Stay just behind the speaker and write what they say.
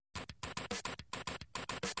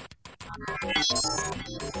I'm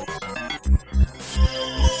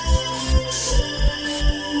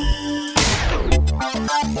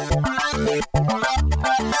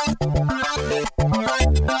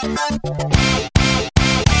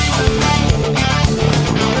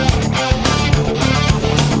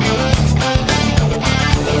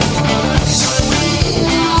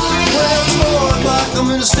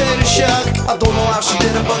in a state of shock. I don't know how she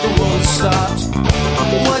did it, but the road stopped.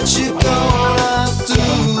 What you gonna do?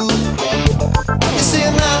 You see,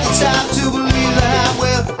 I'm not the type to believe that.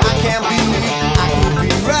 Well, I can't believe I could be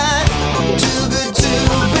right. Too good to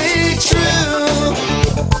be true.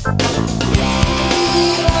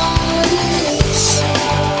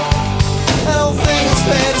 I don't think it's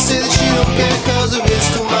fair to say that she don't care, 'cause if it's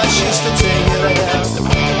too much, just to take it out.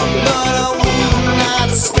 But I will not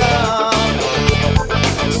stop.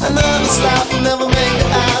 Another life will never make the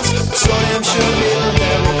ask. So damn sure it'll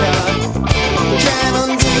never come. Can't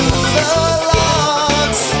undo the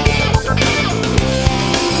logs.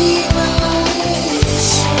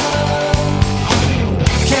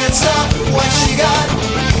 Can't stop what she got.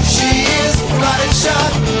 She is erotic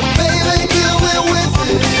shock. Baby, kill me with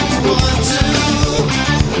it if you want to.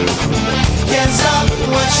 Can't stop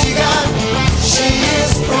what she got. She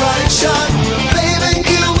is erotic shock. Baby,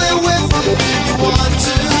 kill me with it if you want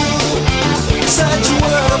to. Such a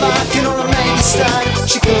world of I can only make a start.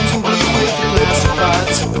 She comes from blue.